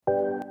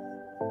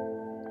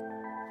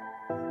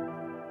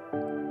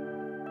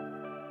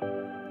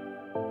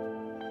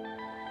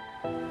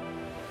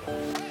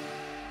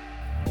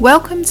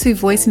Welcome to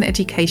Voice in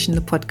Education, the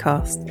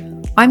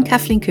podcast. I'm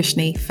Kathleen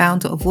Cushney,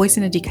 founder of Voice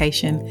in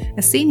Education,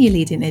 a senior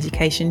leader in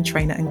education,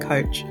 trainer and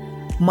coach.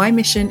 My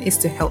mission is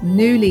to help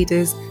new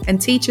leaders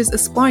and teachers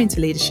aspiring to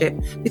leadership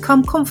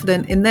become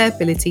confident in their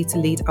ability to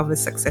lead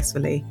others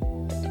successfully.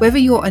 Whether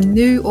you're a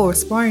new or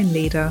aspiring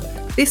leader,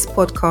 this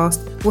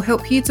podcast will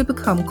help you to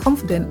become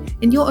confident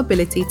in your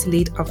ability to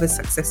lead others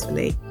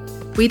successfully.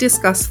 We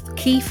discuss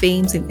key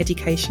themes in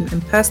education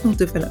and personal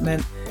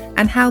development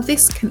and how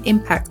this can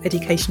impact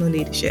educational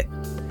leadership.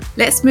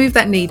 Let's move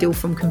that needle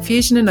from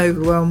confusion and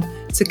overwhelm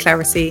to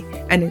clarity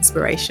and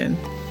inspiration.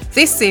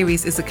 This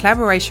series is a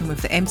collaboration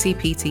with the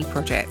MTPT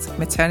project,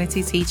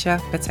 Maternity Teacher,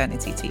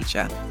 Paternity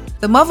Teacher.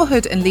 The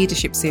Motherhood and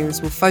Leadership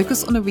series will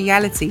focus on the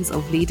realities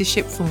of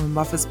leadership from a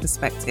mother's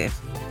perspective.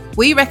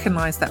 We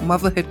recognise that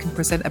motherhood can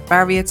present a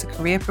barrier to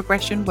career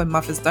progression when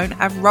mothers don't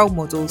have role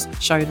models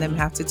showing them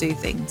how to do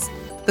things.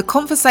 The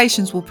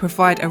conversations will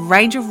provide a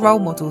range of role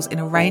models in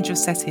a range of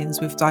settings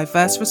with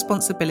diverse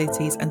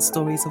responsibilities and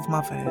stories of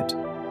motherhood.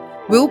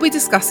 We'll be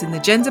discussing the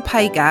gender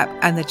pay gap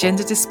and the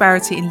gender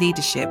disparity in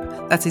leadership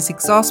that is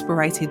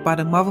exacerbated by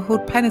the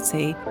motherhood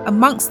penalty,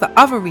 amongst the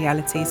other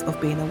realities of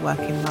being a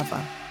working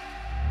mother.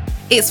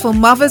 It's for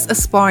mothers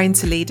aspiring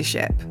to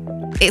leadership.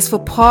 It's for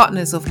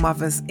partners of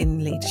mothers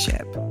in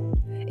leadership.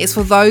 It's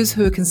for those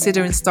who are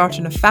considering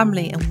starting a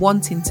family and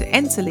wanting to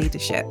enter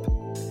leadership.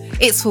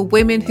 It's for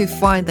women who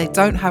find they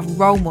don't have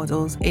role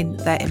models in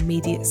their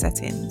immediate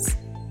settings.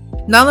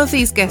 None of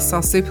these guests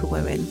are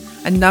superwomen,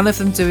 and none of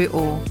them do it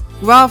all.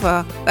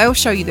 Rather, they'll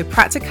show you the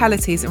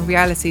practicalities and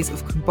realities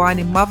of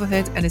combining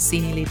motherhood and a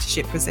senior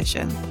leadership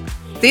position.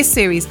 This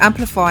series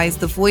amplifies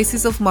the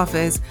voices of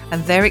mothers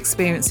and their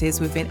experiences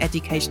within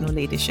educational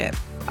leadership.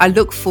 I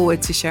look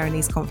forward to sharing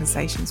these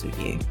conversations with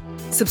you.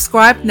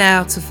 Subscribe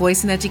now to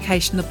Voice in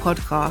Education, the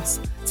podcast,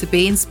 to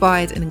be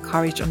inspired and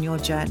encouraged on your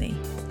journey.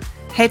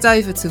 Head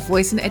over to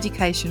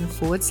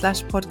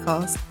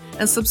voiceineducation.com/podcast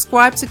and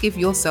subscribe to give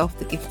yourself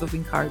the gift of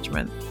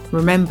encouragement.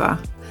 Remember,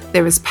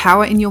 there is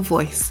power in your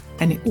voice,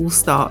 and it all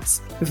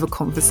starts with a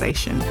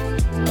conversation.